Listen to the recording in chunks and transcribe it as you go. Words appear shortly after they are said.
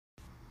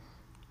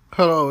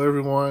Hello,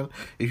 everyone.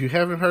 If you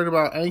haven't heard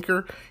about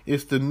Anchor,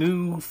 it's the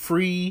new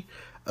free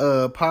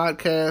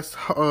podcast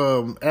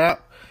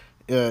app.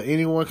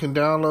 Anyone can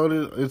download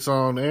it. It's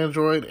on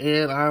Android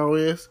and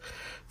iOS.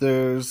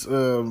 There's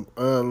a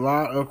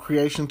lot of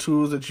creation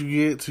tools that you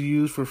get to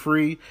use for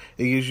free.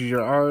 It gives you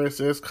your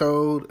RSS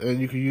code, and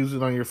you can use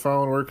it on your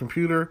phone or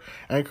computer.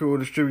 Anchor will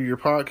distribute your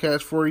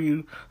podcast for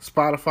you.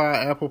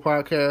 Spotify, Apple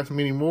Podcasts,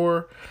 many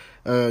more.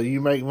 You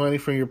make money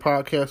from your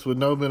podcast with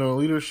no minimum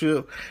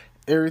leadership.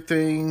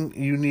 Everything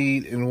you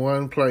need in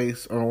one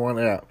place on one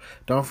app.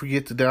 Don't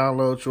forget to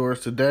download yours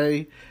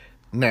today.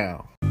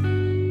 Now.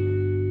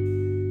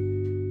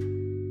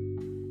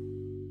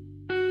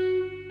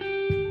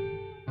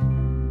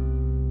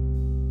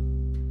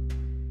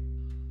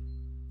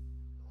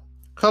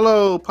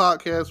 Hello,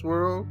 podcast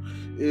world.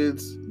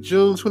 It's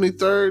June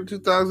 23rd,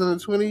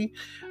 2020,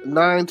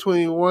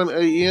 9:21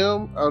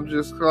 a.m. I'm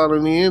just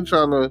calling in,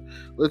 trying to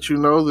let you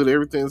know that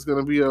everything's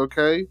going to be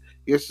okay.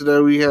 Yesterday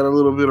we had a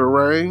little bit of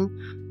rain.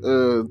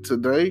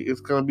 Today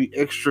it's going to be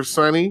extra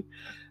sunny,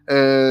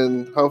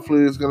 and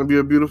hopefully it's going to be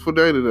a beautiful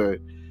day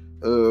today.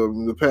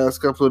 The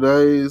past couple of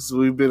days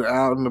we've been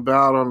out and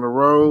about on the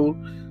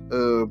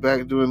road,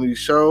 back doing these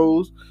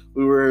shows.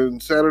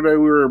 Saturday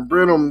we were in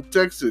Brenham,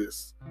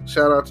 Texas.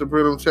 Shout out to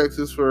Brenham,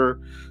 Texas for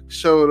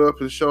showing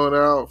up and showing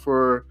out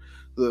for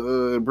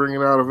the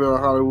bringing out of El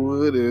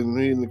Hollywood and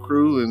me and the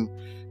crew, and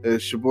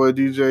it's your boy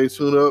DJ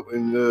Tune Up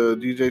and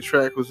DJ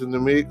Track was in the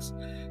mix,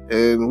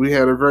 and we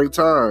had a great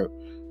time.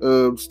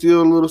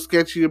 Still a little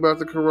sketchy about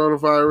the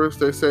coronavirus.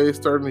 They say it's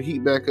starting to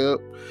heat back up.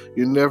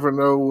 You never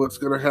know what's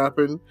going to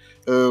happen.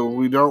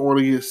 We don't want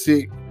to get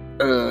sick.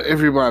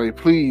 Everybody,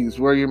 please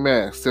wear your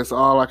mask. That's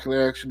all I can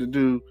ask you to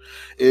do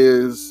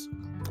is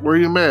wear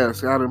your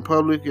mask out in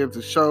public, at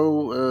the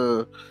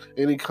show,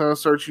 any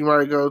concert you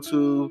might go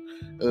to,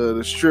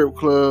 the strip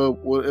club,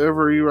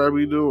 whatever you might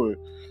be doing.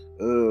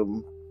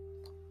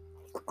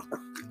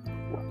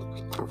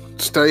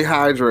 Stay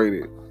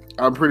hydrated.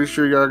 I'm pretty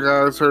sure y'all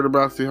guys heard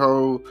about the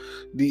whole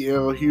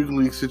DL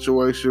Hughley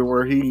situation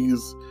where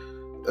he's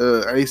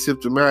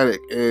asymptomatic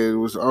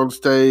and was on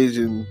stage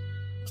and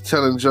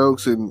telling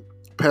jokes and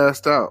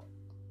passed out.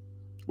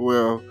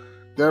 Well,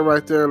 that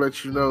right there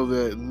lets you know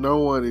that no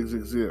one is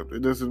exempt.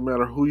 It doesn't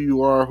matter who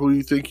you are, who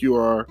you think you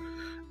are,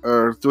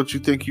 or what you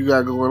think you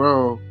got going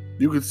on.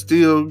 You can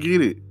still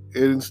get it,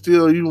 and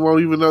still you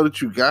won't even know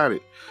that you got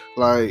it.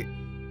 Like,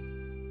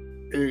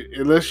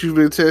 unless you've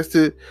been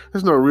tested,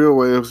 there's no real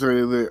way of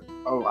saying that,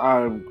 oh,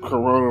 I'm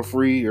corona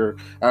free or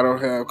I don't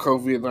have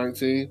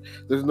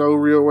COVID-19. There's no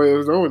real way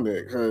of knowing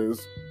that,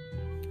 because,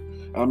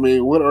 I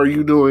mean, what are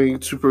you doing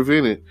to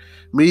prevent it?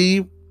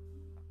 Me,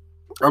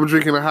 I'm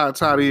drinking a hot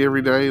toddy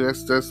every day.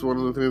 That's one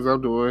of the things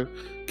I'm doing,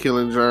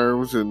 killing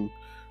germs, and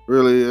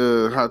really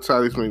hot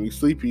toddies make me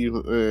sleepy,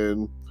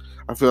 and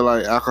I feel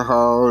like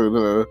alcohol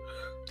and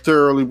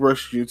thoroughly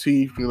brushing your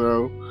teeth.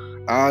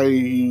 I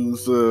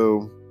use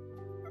a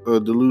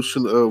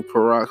dilution of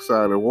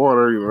peroxide and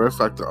water. That's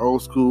like the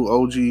old school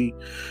OG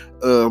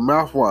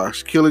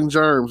mouthwash. Killing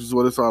germs is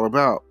what it's all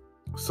about.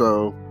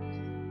 So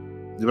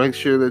you make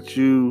sure that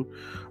you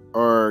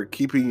are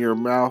keeping your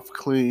mouth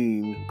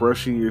clean,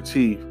 brushing your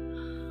teeth.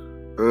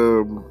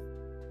 And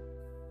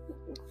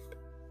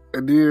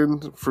then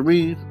for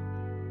me,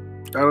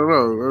 I don't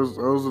know.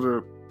 Those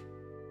are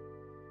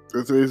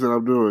the things that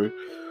I'm doing.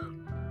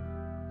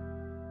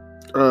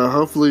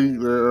 Hopefully,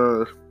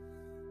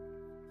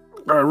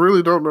 I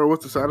really don't know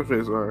what the side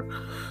effects are.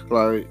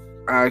 Like,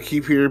 I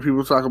keep hearing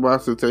people talk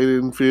about that they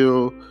didn't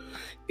feel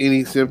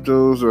any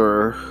symptoms,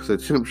 or the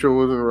temperature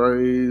wasn't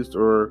raised,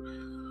 or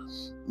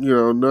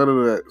none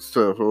of that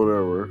stuff or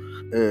whatever.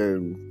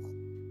 And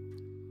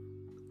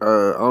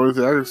only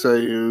thing I can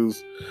say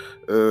is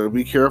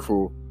be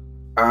careful.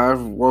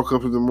 I've woke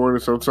up in the morning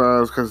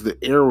sometimes because the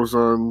air was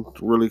on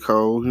really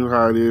cold. You know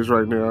how it is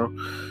right now.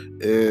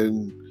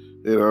 And,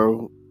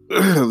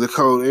 the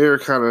cold air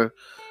kind of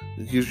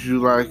gives you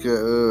like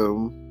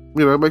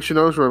it makes your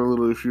nose run a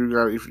little. If you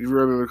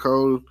run in the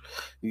cold,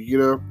 you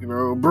get up,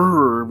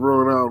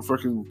 blowing out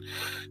fucking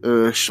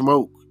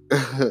smoke.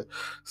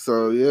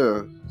 So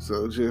yeah,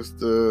 so just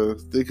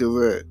think of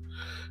that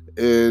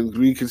and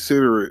be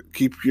considerate.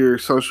 Keep your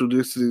social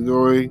distancing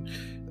going.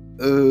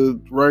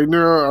 Right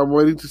now, I'm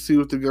waiting to see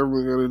what the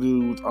government going to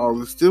do with all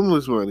the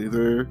stimulus money.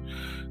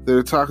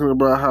 They're talking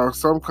about how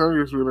some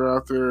congressmen are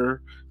out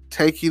there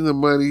taking the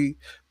money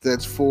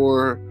that's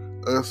for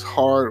us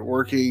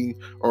hard-working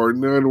or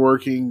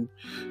non-working,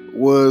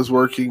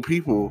 was-working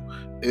people.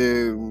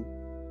 And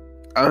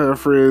I have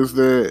friends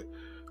that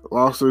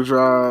lost their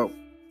job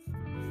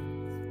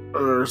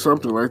or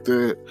something like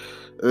that,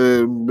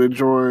 and been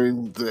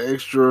enjoying the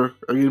extra.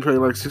 I get paid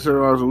like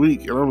 $600 a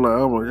week, and I'm like,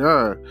 oh my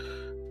god!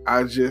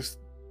 I just,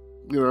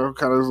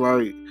 kind of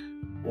like,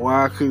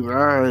 why couldn't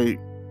I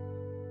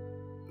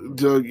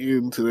dug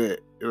into that,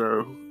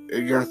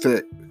 and got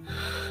that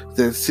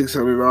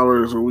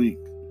 $600 a week?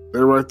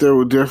 That right there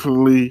would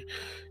definitely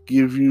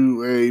give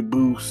you a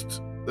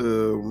boost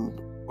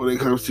when it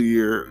comes to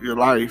your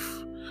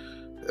life.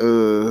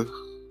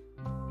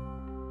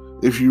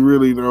 if you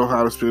really know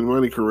how to spend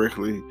money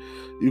correctly.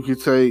 You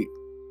could take,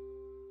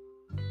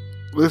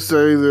 let's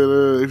say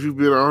that if you've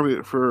been on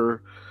it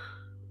for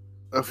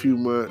a few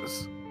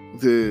months,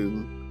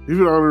 then you've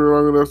been on it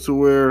long enough to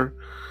where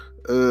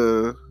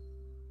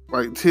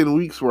like 10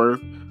 weeks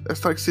worth,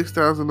 that's like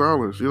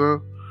 $6,000, you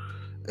know?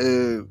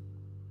 And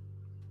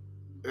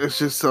it's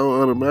just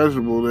so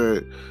unimaginable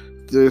that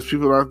there's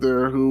people out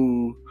there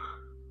who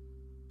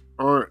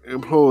aren't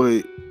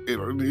employed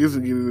and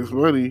isn't getting this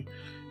money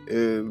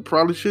and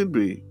probably should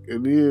be.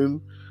 And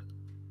then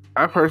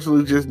I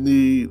personally just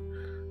need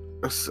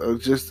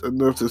just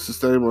enough to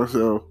sustain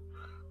myself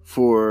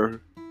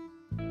for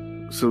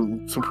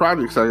some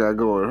projects I got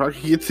going. If I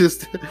can get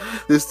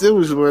this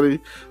stimulus money,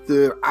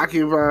 then I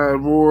can buy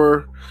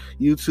more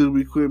YouTube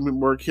equipment,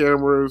 more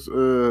cameras,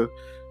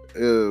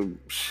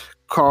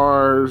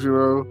 cars, you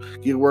know,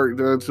 get work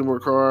done to my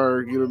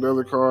car, get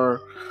another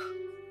car.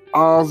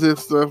 All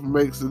this stuff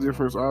makes a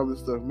difference. All this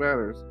stuff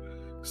matters.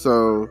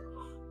 So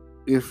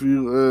if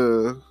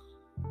you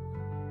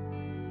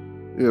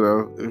if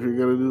you're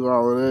gonna do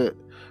all of that,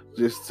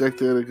 just take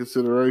that into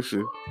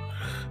consideration.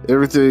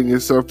 Everything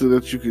is something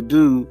that you can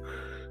do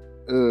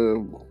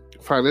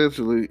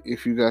financially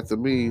if you got the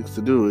means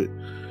to do it.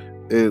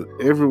 And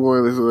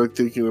everyone is like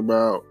thinking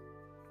about,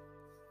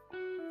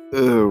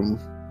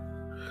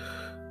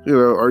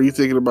 are you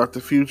thinking about the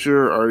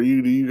future? Do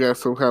you got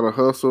some kind of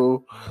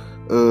hustle?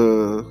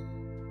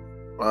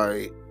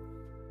 Like,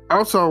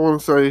 also I want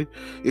to say,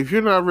 if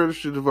you're not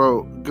registered to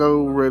vote,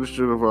 go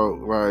register to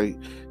vote. Like,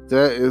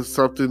 that is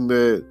something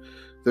that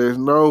there's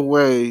no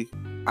way.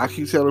 I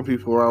keep telling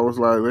people, I was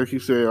like, they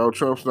keep saying, oh,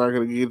 Trump's not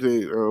going to get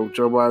it.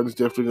 Joe Biden's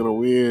definitely going to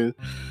win.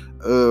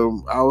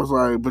 I was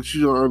like, but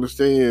you don't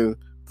understand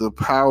the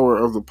power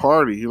of the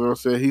party. You know what I'm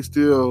saying? He's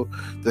still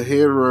the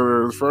head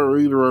runner, the front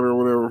leader runner,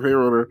 whatever, head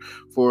runner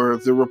for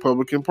the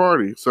Republican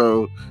Party.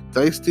 So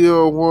they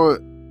still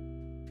want,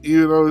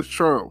 even though it's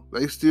Trump,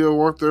 they still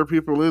want their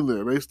people in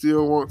there. They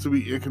still want to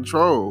be in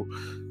control.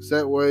 So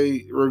that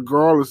way,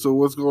 regardless of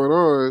what's going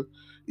on,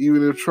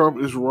 even if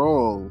Trump is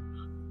wrong,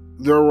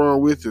 they're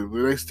wrong with him.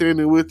 They're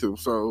standing with him.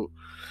 So,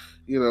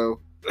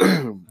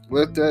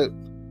 let that,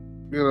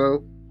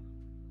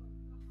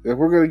 if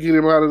we're going to get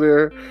him out of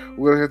there,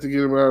 we're going to have to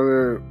get him out of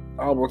there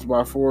almost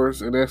by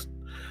force. And that's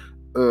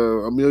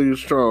a million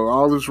strong.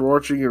 All this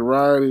marching and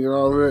rioting and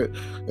all that,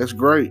 that's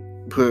great.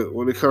 But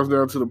when it comes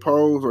down to the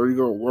polls, are we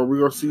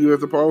going to see you at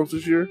the polls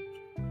this year?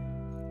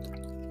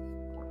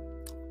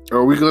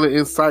 Are we going to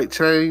incite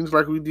change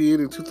like we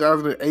did in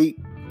 2008,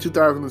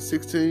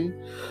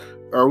 2016?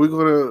 Are we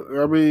going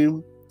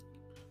to,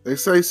 they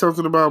say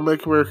something about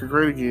Make America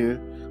Great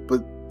Again,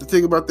 but the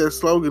thing about that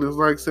slogan is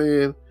like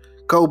saying,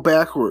 go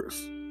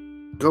backwards.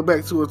 Go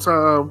back to a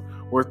time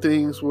where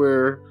things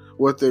were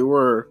what they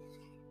were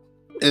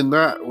and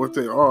not what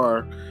they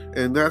are.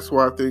 And that's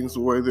why things are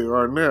the way they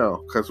are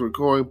now, because we're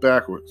going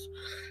backwards.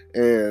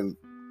 And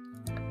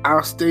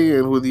I'll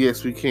stand with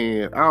Yes We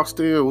Can. I'll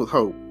stand with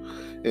hope.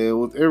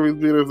 And with every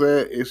bit of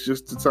that, it's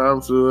just the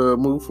time to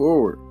move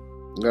forward.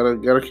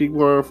 Gotta keep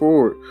going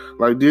forward.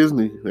 Like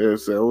Disney, that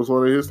was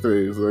one of his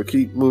things.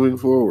 Keep moving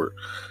forward.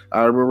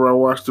 I remember I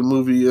watched the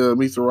movie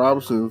Meet the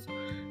Robinsons,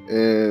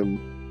 and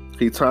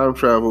he time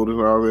traveled and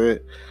all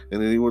that,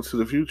 and then he went to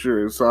the future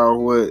and saw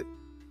what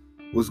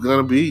was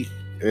gonna be.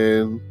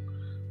 And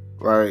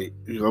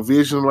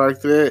vision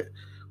like that,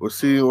 or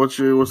seeing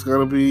what's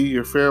gonna be,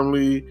 your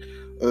family,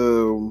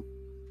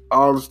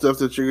 all the stuff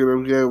that you're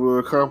gonna be able to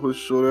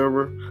accomplish,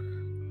 whatever.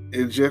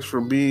 And just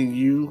from being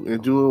you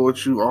and doing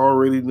what you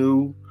already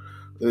knew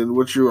and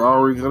what you're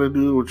already gonna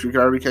do, what you're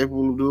already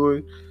capable of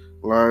doing,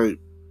 like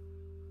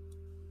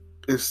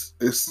it's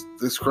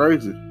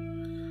crazy.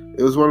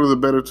 It was one of the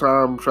better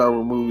time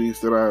travel movies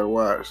that I had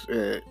watched,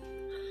 and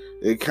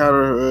it kind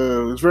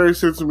of it's very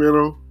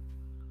sentimental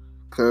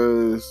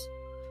because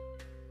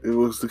it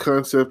was the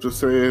concept of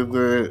saying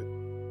that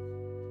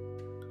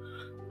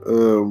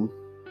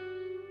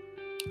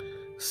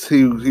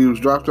he was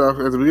dropped off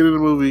at the beginning of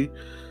the movie.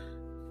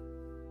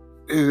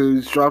 He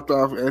was dropped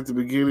off at the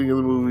beginning of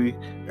the movie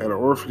at an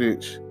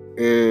orphanage,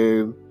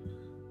 and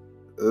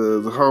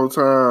the whole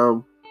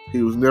time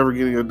he was never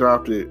getting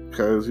adopted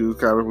because he was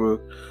kind of a,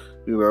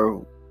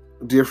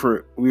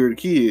 different, weird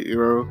kid,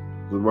 that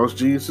most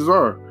geniuses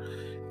are.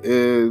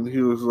 And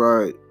he was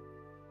like,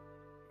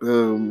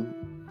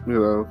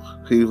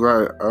 he was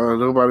like,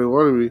 nobody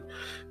wanted me.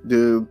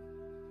 Then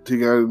he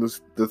got in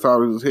the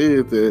thought in his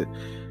head that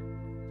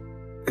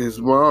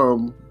his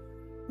mom,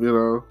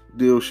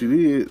 deal she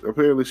did.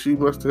 Apparently, she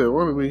must have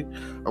wanted me.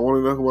 I want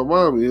to know who my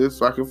mom is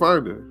so I can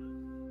find her.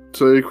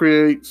 So he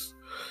creates,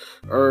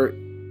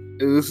 and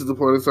this is the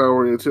point in time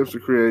where he attempts to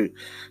create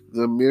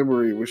the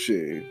memory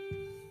machine.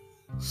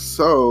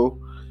 So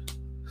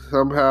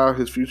somehow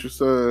his future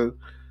son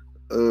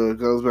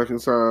goes back in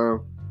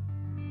time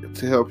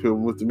to help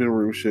him with the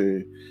memory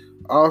machine.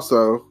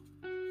 Also,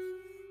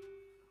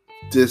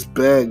 this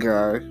bad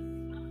guy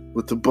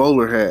with the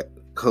bowler hat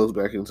goes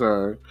back in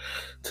time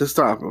to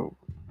stop him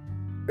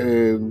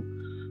and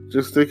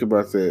Just think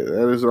about that.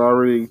 That is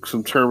already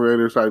some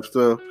Terminator type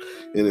stuff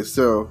in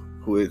itself,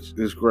 which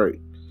is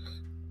great.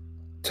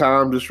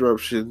 Time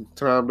disruption,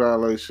 time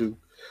dilation,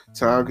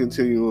 time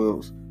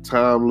continuums,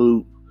 time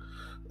loop,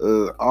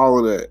 all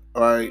of that.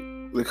 Right?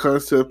 The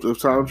concept of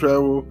time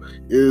travel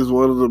is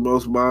one of the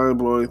most mind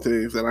blowing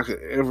things that I could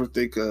ever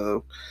think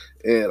of.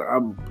 And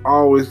I'm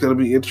always going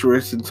to be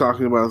interested in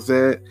talking about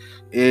that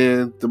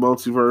and the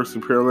multiverse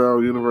and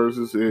parallel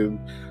universes and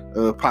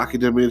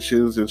pocket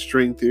dimensions and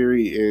string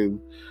theory and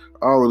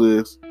all of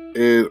this.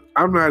 And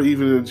I'm not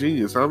even a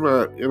genius. I'm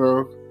not,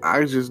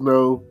 I just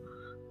know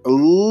a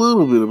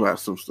little bit about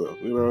some stuff.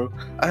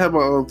 I have my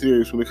own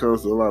theories when it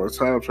comes to a lot of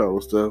time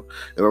travel stuff.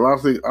 And a lot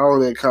of things, all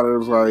of that kind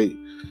of is like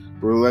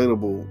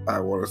relatable, I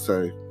want to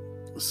say.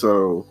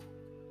 So,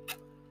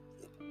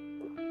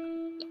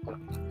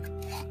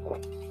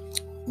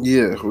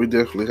 yeah, we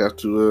definitely have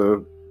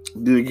to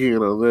dig in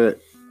on that,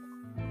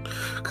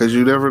 because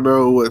you never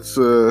know what's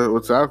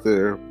out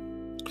there.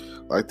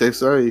 Like they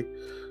say,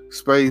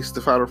 space,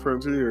 the final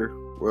frontier.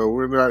 Well,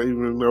 we're not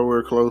even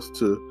nowhere close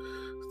to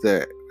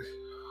that.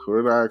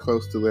 We're not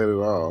close to that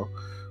at all.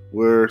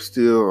 We're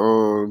still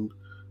on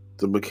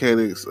the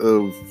mechanics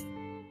of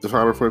the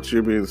final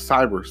frontier being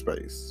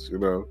cyberspace,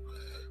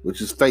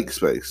 which is fake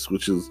space,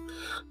 which is,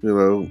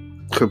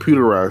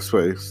 computerized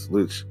space,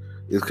 which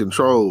is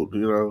controlled.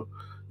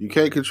 You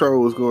can't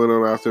control what's going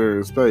on out there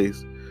in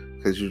space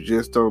because you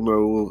just don't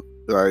know.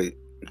 Like,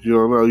 you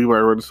don't know. You might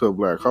run into a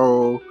black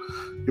hole.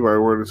 You might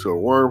run into a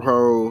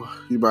wormhole.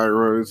 You might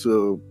run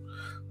into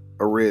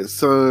a red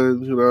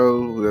sun.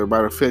 That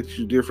might affect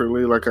you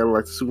differently, like kind of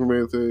like the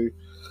Superman thing.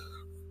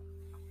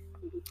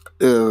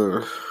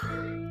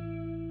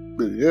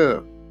 But yeah,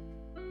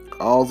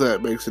 all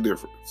that makes a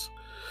difference.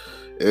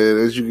 And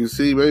as you can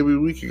see, maybe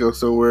we could go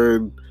somewhere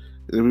and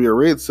it'll be a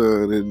red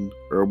sun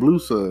or a blue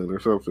sun or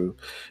something,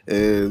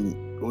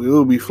 and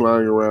we'll be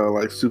flying around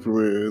like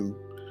Superman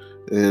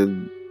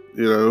and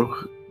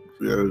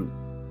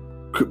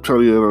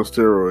Kryptonian on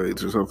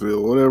steroids or something,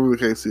 or whatever the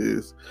case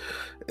is.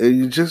 And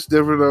you just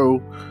never know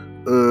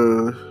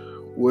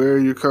where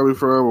you're coming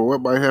from or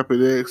what might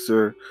happen next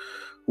or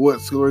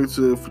what's going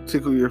to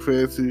tickle your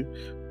fancy.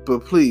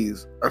 But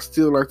please, I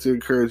still like to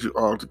encourage you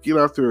all to get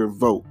out there and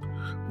vote.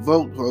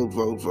 Vote, vote,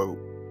 vote, vote.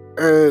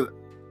 And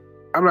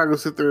I'm not going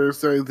to sit there and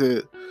say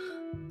that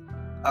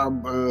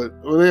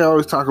they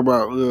always talk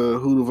about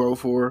who to vote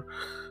for.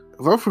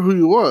 Vote for who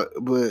you want,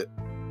 but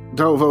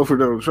don't vote for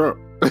Donald Trump.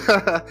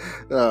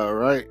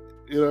 Right?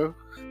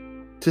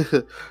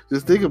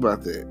 Just think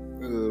about that.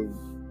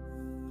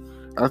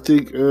 I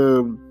think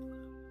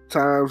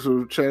times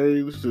have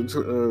changed and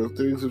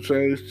things have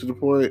changed to the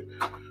point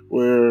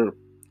where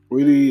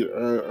we need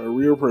a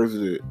real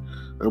president,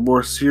 a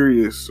more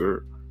serious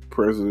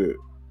president.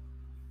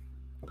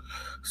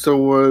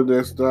 Someone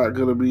that's not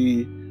going to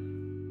be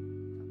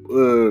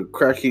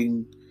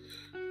cracking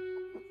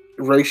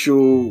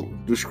racial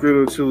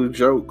discriminatory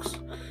jokes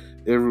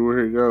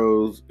everywhere he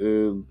goes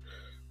and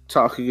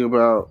talking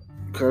about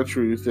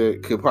countries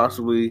that could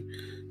possibly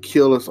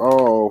kill us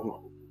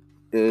all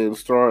and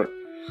start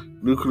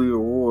nuclear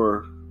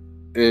war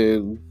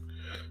and,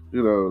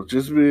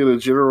 just being a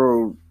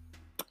general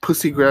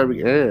pussy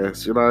grabbing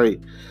ass. You're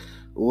like,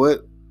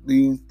 what do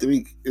you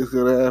think is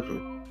going to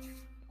happen?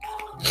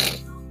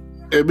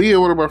 And me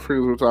and one of my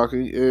friends were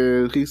talking,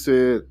 and he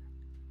said,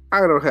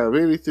 I don't have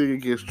anything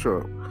against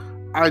Trump.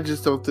 I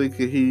just don't think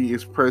that he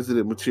is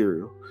president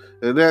material.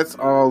 And that's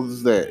all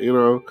is that,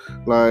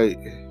 like,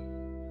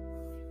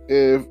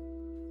 if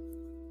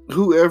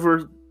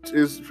whoever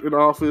is in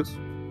office,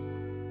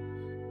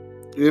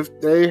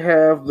 if they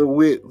have the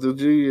wit, the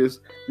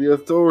genius, the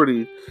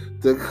authority,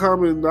 the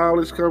common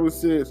knowledge, common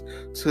sense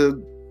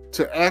to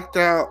act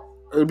out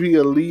and be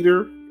a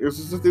leader, it's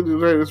just at the end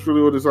of the day, that's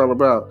really what it's all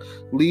about.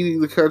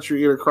 Leading the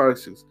country in a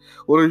crisis.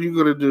 What are you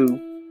going to do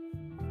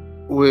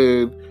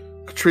when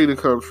Katrina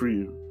comes for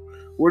you?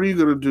 What are you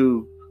going to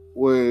do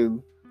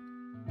when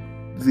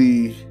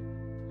the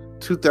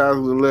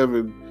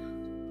 2011,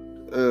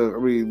 the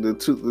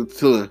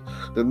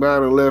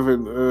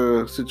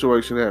 9/11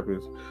 situation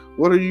happens?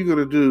 What are you going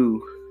to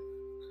do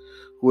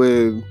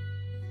when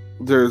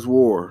there's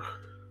war?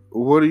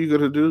 What are you going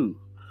to do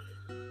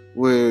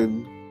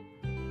when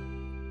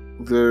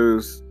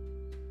there's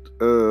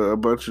a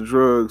bunch of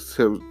drugs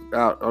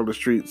out on the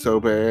street so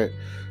bad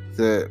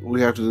that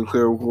we have to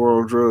declare war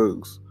on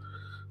drugs?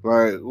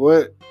 Like,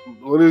 what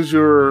is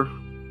your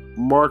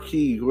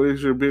marquee? What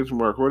is your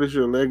benchmark? What is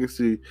your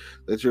legacy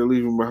that you're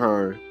leaving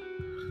behind?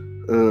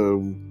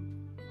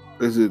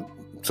 Is it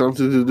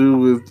something to do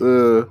with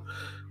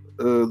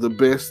the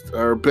best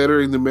or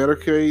bettering the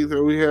Medicaid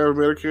that we have,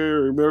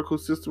 Medicare or medical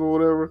system or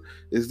whatever?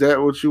 Is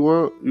that what you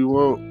want? You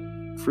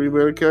want free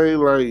Medicaid?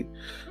 Like,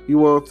 you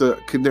want the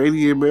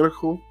Canadian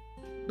medical?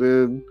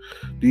 Then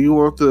do you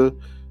want the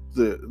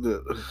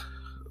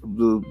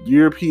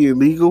European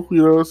legal?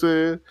 You know what I'm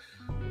saying?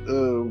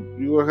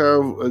 You want to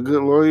have a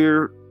good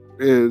lawyer,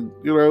 and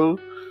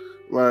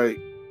like,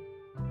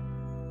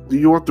 do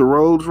you want the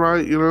roads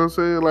right? You know what I'm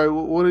saying? Like,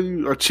 what are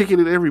you? A chicken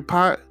in every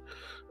pot?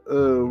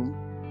 Um,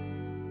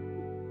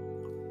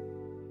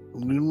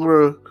 you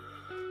want to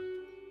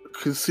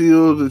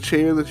conceal the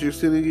chair that you're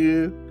sitting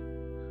in?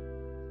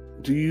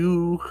 Do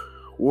you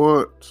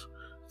want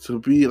to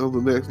be on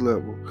the next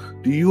level?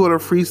 Do you want to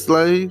free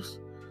slaves?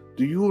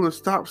 Do you want to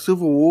stop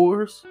civil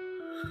wars?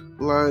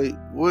 Like,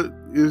 what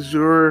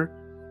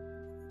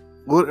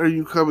are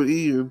you coming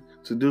in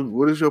to do?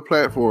 What is your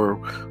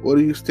platform? What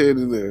are you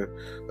standing there?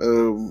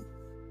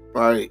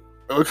 Like,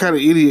 what kind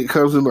of idiot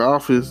comes in the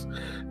office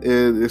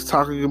and is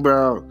talking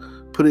about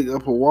putting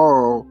up a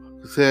wall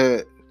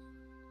that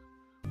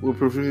will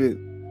prevent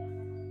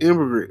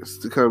immigrants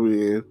to come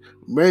in,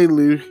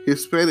 mainly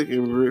Hispanic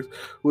immigrants,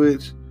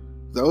 which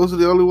those are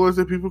the only ones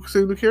that people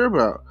seem to care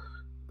about.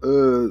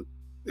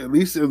 At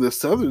least in the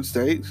southern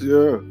states,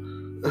 yeah.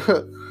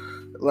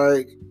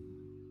 Like,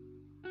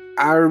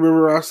 I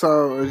remember I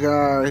saw a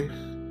guy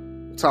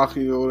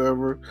talking or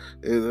whatever,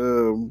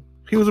 and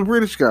he was a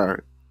British guy.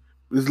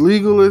 It's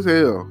legal as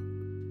hell.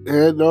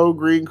 Had no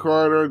green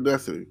card or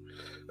nothing.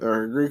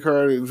 Or green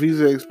card and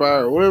visa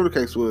expired, or whatever the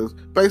case was.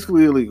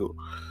 Basically illegal.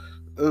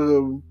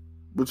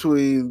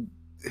 Between,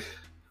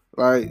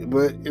 like,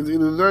 but at the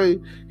end of the day,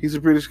 he's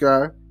a British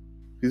guy.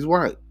 He's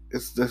white.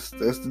 That's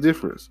the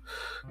difference.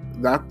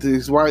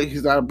 He's white.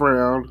 He's not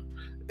brown.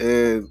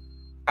 And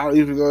I'll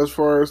even go as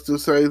far as to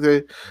say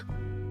that,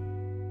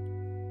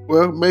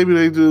 well, maybe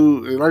they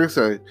do. And like I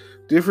say,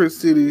 different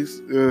cities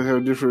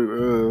have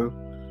different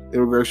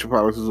immigration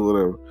policies or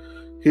whatever.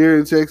 Here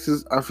in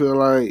Texas, I feel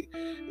like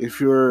if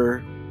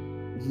you're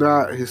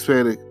not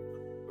Hispanic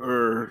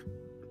or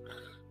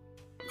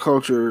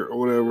culture or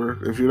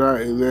whatever, if you're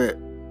not in that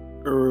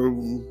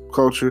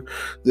culture,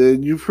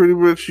 then you're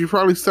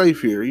probably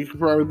safe here. You can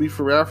probably be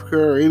from Africa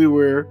or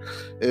anywhere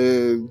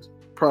and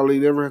probably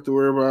never have to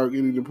worry about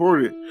getting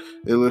deported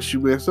unless you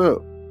mess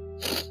up.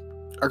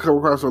 I come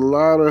across a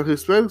lot of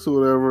Hispanics or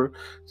whatever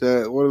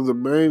that one of the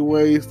main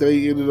ways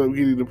they ended up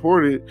getting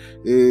deported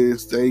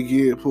is they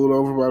get pulled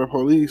over by the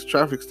police,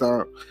 traffic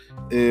stop,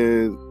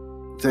 and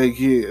they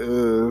get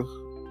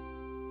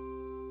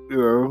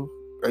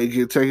they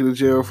get taken to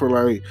jail for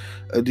like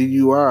a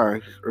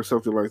DUI or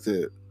something like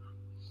that,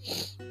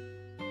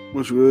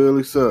 which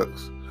really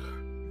sucks,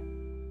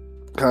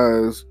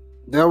 because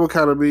that would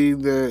kind of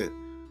mean that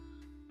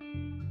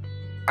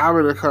I'm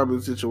in a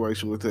common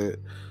situation with that.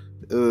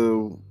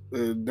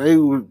 And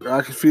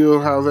I can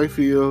feel how they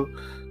feel,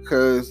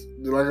 because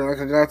like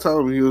a guy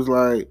told me, he was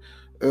like,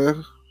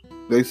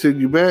 they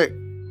send you back,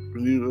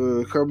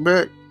 you come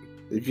back,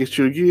 it gets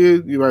you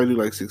again, you might do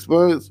like 6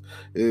 months,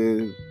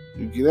 and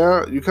you get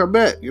out, you come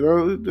back,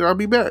 I'll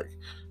be back,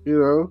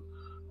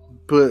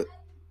 but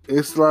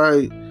it's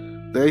like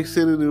they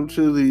sending them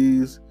to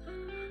these,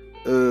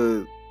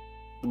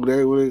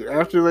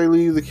 after they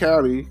leave the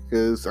county,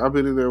 because I've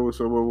been in there with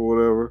some of them or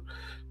whatever,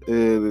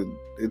 and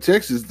in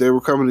Texas, they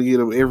were coming to get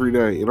them every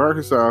day. In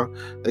Arkansas,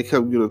 they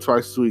come get them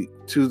twice a week,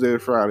 Tuesday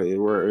and Friday,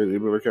 and we're in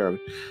Miller County.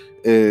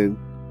 And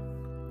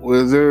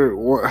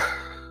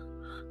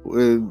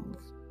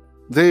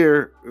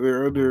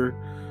they're under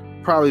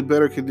probably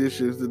better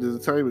conditions than the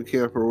entertainment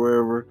camp or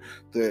wherever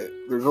that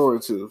they're going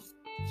to.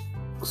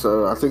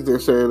 So I think they're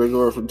saying they're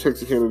going from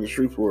Texarkana to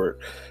Shreveport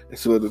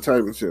into an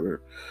entertainment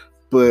center.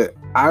 But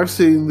I've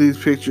seen these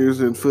pictures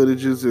and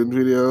footages and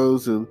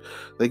videos, and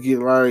they get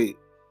like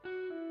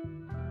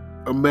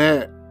a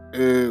mat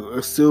and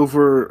a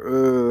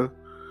silver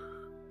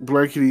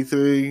blankety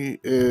thing,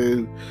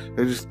 and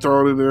they're just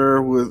thrown in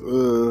there with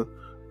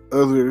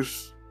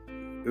others,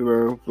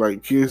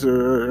 like kids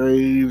their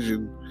age,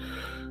 and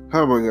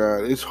oh my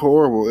god, it's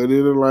horrible. And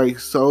then they're like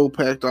so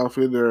packed off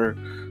in there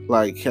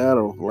like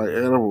cattle, like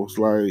animals.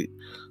 Like,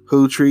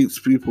 who treats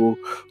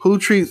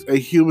a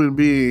human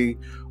being,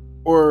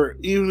 or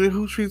even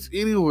who treats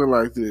anyone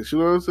like this? You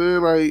know what I'm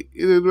saying? Like,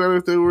 it doesn't matter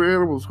if they were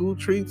animals. Who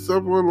treats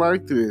someone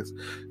like this?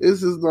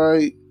 This is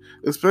like,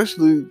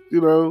 especially,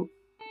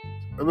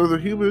 another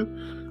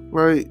human.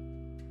 Like,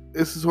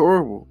 this is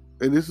horrible.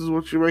 And this is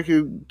what you're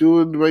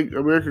doing to make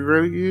America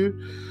great again?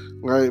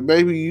 Like,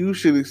 maybe you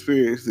should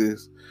experience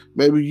this.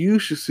 Maybe you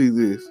should see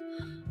this.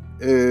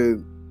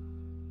 And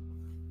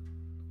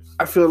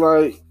I feel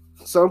like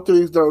some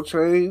things don't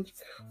change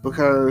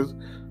because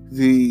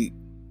the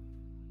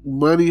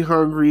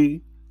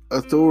money-hungry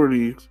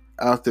authorities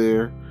out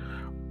there,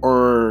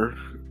 or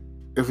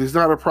if it's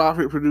not a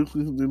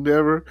profit-producing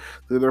endeavor,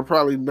 then they're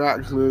probably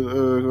not going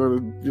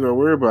to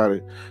worry about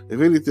it.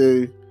 If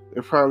anything,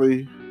 they're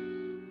probably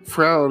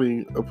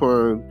frowning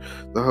upon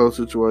the whole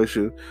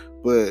situation.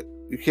 But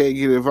you can't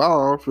get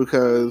involved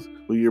because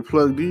when you're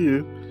plugged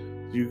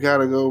in, you got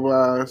to go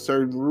by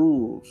certain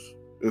rules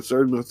and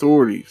certain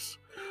authorities.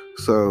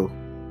 So,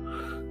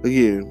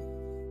 again,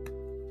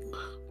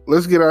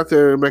 let's get out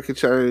there and make a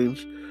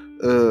change.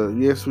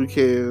 Yes, we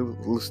can.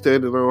 Let's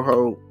stand it on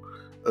hope.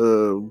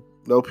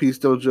 No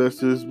peace, no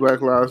justice.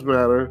 Black Lives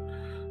Matter.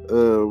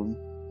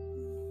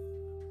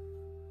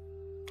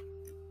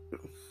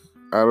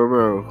 I don't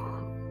know.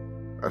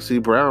 I see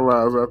brown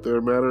lives out there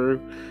mattering.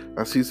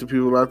 I see some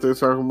people out there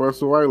talking about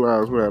some white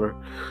lives matter.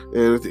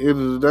 And at the end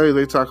of the day,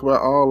 they talk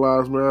about all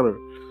lives matter.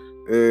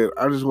 And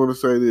I just want to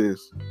say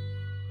this.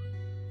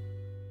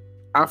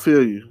 I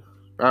feel you.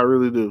 I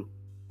really do.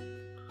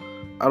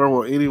 I don't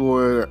want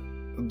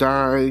anyone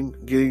dying,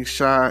 getting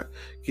shot,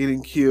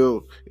 getting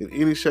killed in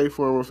any shape,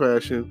 form, or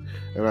fashion.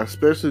 And I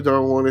especially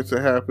don't want it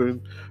to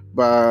happen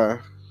by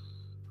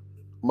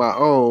my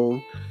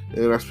own.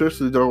 And I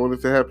especially don't want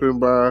it to happen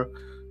by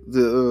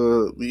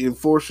the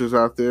enforcers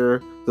out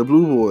there, the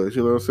blue boys.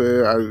 You know what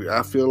I'm saying?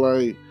 I feel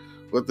like,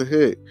 what the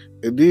heck?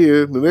 And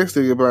then the next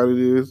thing about it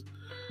is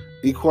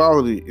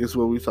equality is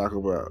what we talk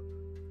about.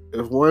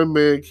 If one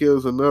man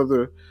kills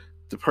another,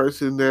 the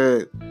person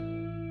that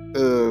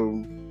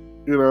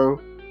you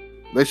know,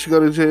 they should go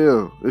to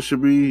jail. It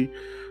should be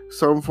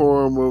some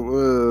form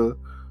of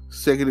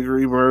second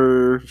degree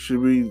murder. It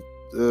should be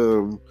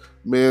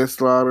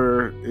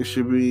manslaughter. It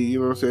should be, you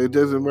know what I'm saying? It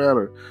doesn't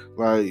matter.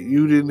 Like,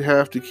 you didn't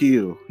have to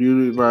kill.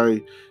 You didn't,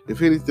 like,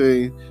 if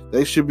anything,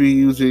 they should be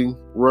using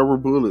rubber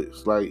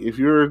bullets. Like, it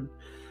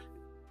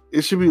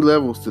should be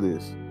levels to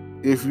this.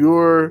 If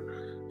you're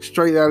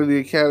straight out of the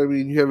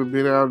academy and you haven't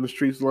been out in the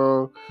streets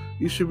long,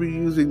 you should be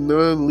using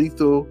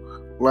non-lethal,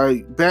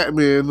 like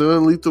Batman,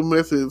 non-lethal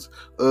methods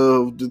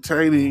of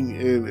detaining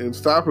and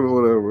stopping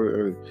or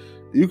whatever.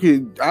 If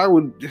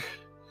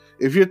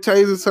you're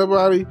tasing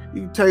somebody,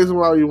 you can tase them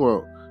all you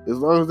want, as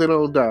long as they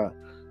don't die.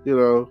 You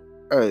know,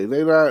 hey,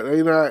 they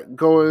not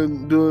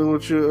doing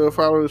what you're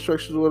following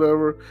instructions or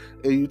whatever,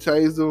 and you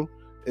tase them.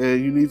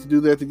 And you need to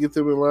do that to get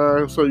them in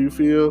line, so you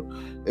feel,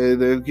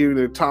 and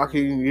they're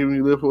talking, giving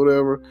you lip or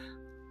whatever.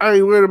 I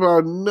ain't worried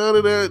about none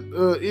of that,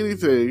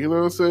 anything. You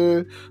know what I'm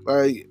saying?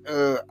 Like,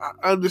 I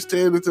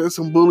understand that there's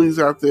some bullies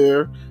out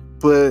there,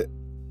 but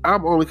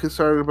I'm only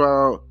concerned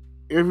about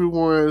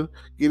everyone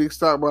getting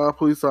stopped by a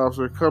police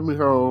officer coming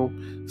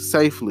home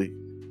safely.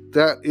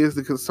 That is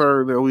the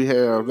concern that we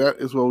have. That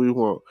is what we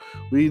want.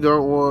 We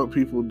don't want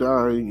people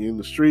dying in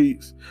the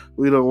streets.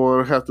 We don't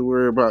want to have to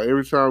worry about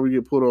every time we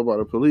get pulled over by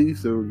the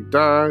police and we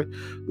die.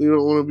 We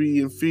don't want to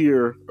be in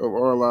fear of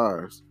our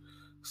lives.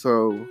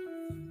 So,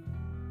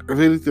 if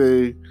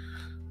anything,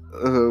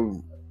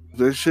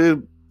 there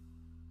should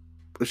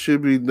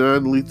be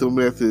non-lethal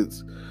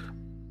methods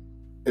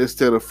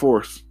instead of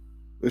force.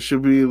 It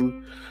should be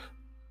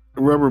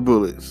rubber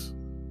bullets,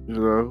 you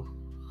know.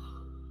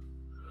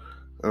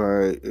 All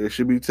right, it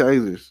should be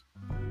tasers,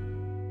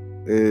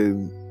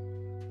 and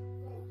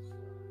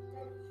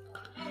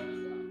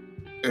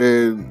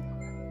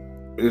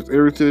if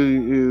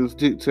everything is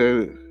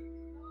dictated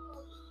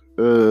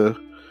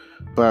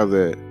by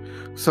that.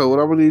 So what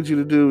I'm gonna need you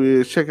to do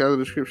is check out the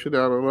description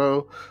down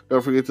below.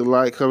 Don't forget to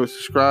like, comment,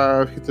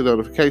 subscribe, hit the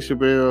notification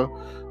bell.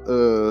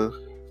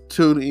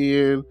 Tune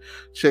in,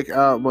 check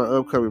out my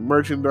upcoming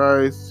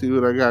merchandise, see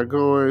what I got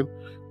going.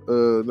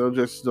 No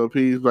Justice, No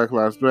Peace, Black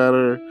Lives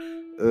Matter.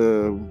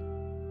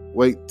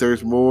 Wait,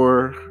 there's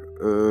more.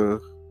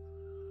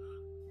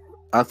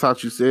 I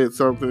thought you said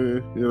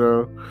something, you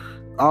know.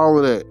 All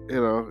of that,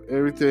 you know,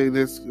 everything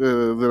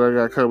that I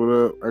got coming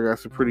up. I got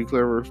some pretty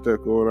clever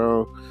stuff going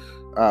on.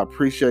 I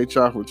appreciate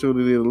y'all for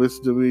tuning in and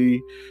listening to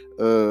me.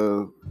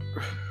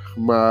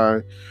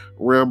 My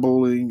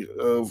rambling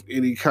of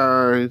any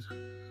kind.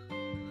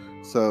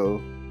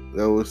 So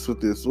that was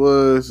what this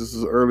was. This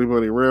is Early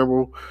Money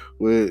Ramble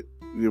with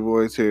your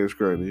boy Terrence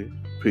Grundy.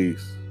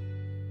 Peace.